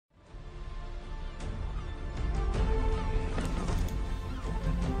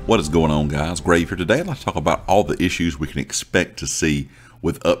What is going on, guys? Grave here. Today I'd like to talk about all the issues we can expect to see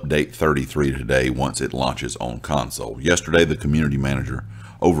with update 33 today once it launches on console. Yesterday, the community manager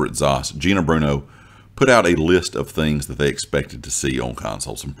over at ZOS, Gina Bruno, put out a list of things that they expected to see on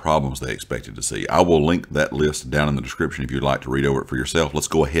console, some problems they expected to see. I will link that list down in the description if you'd like to read over it for yourself. Let's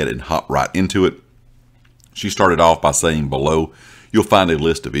go ahead and hop right into it. She started off by saying below, you'll find a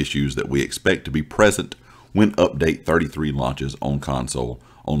list of issues that we expect to be present when update 33 launches on console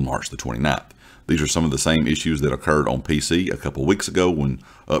on March the 29th. These are some of the same issues that occurred on PC a couple weeks ago when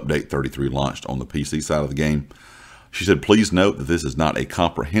update 33 launched on the PC side of the game. She said, please note that this is not a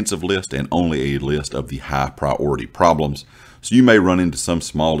comprehensive list and only a list of the high priority problems. So you may run into some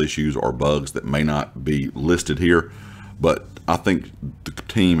small issues or bugs that may not be listed here, but I think the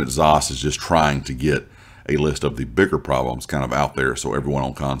team at ZOS is just trying to get a list of the bigger problems kind of out there so everyone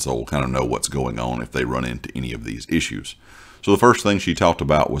on console will kind of know what's going on if they run into any of these issues. So the first thing she talked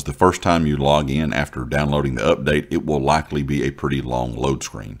about was the first time you log in after downloading the update, it will likely be a pretty long load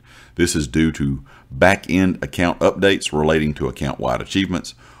screen. This is due to back-end account updates relating to account-wide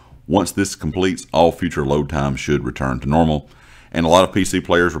achievements. Once this completes, all future load times should return to normal. And a lot of PC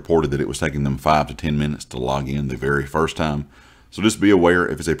players reported that it was taking them 5 to 10 minutes to log in the very first time. So just be aware,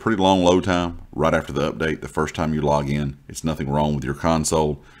 if it's a pretty long load time right after the update, the first time you log in, it's nothing wrong with your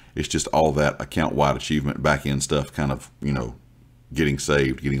console. It's just all that account-wide achievement back-end stuff kind of, getting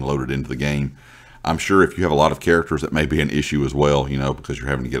saved, getting loaded into the game. I'm sure if you have a lot of characters, that may be an issue as well, because you're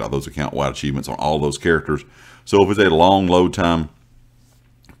having to get all those account-wide achievements on all those characters. So if it's a long load time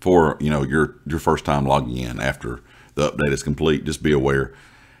for, your first time logging in after the update is complete, just be aware.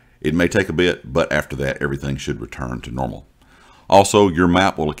 It may take a bit, but after that, everything should return to normal. Also, your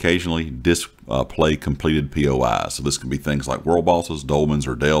map will occasionally display completed POIs. So this can be things like world bosses, dolmens,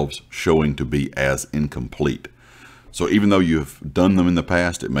 or delves showing to be as incomplete. So even though you've done them in the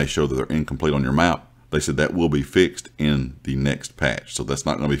past, it may show that they're incomplete on your map. They said that will be fixed in the next patch. So that's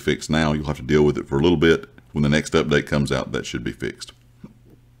not going to be fixed now. You'll have to deal with it for a little bit. When the next update comes out, that should be fixed.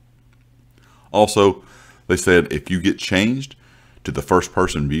 Also, they said if you get changed to the first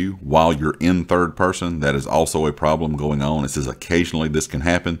person view while you're in third person, that is also a problem going on. It says occasionally this can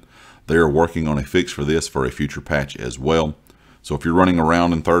happen. They are working on a fix for this for a future patch as well. So if you're running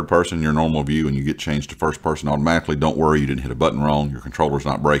around in third person, your normal view, and you get changed to first person automatically, don't worry, you didn't hit a button wrong. Your controller's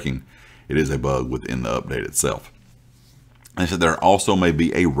not breaking. It is a bug within the update itself. They said there also may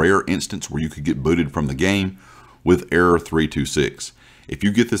be a rare instance where you could get booted from the game with error 326. If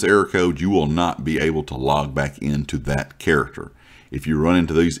you get this error code, you will not be able to log back into that character. If you run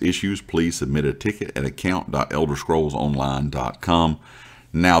into these issues, please submit a ticket at account.elderscrollsonline.com.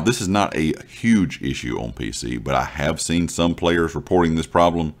 Now, this is not a huge issue on PC, but I have seen some players reporting this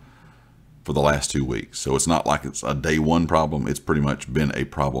problem for the last 2 weeks. So it's not like it's a day one problem. It's pretty much been a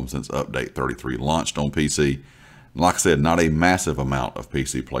problem since update 33 launched on PC. Like I said, not a massive amount of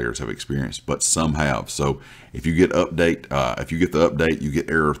PC players have experienced, but some have. So if you get the update, you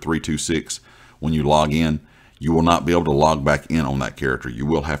get error 326 when you log in. You will not be able to log back in on that character. You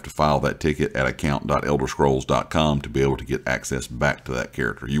will have to file that ticket at account.elderscrolls.com to be able to get access back to that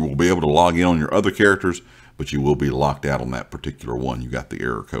character. You will be able to log in on your other characters, but you will be locked out on that particular one you got the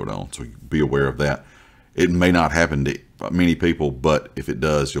error code on. So be aware of that. It may not happen to many people, but if it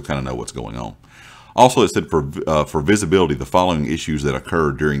does, you'll kind of know what's going on. Also, it said for visibility, the following issues that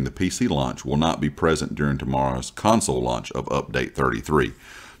occurred during the PC launch will not be present during tomorrow's console launch of update 33.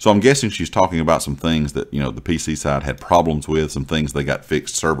 So I'm guessing she's talking about some things that, the PC side had problems with, some things they got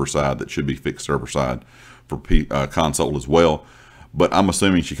fixed server side that should be fixed server side for console as well. But I'm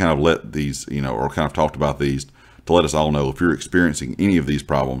assuming she kind of let these, or kind of talked about these to let us all know if you're experiencing any of these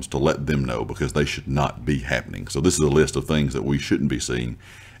problems, to let them know, because they should not be happening. So this is a list of things that we shouldn't be seeing.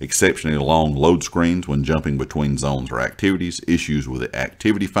 Exceptionally long load screens when jumping between zones or activities, issues with the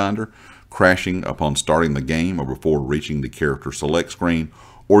activity finder, crashing upon starting the game or before reaching the character select screen,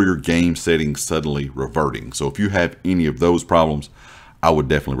 or your game settings suddenly reverting. So if you have any of those problems, I would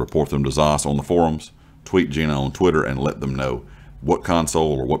definitely report them to ZOS on the forums, tweet Gina on Twitter, and let them know what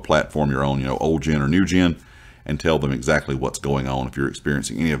console or what platform you're on, old gen or new gen, and tell them exactly what's going on if you're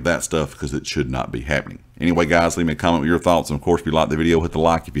experiencing any of that stuff, because it should not be happening. Anyway, guys, leave me a comment with your thoughts, and of course, if you like the video, hit the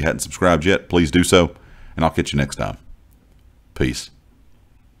like. If you hadn't subscribed yet, please do so, and I'll catch you next time. Peace.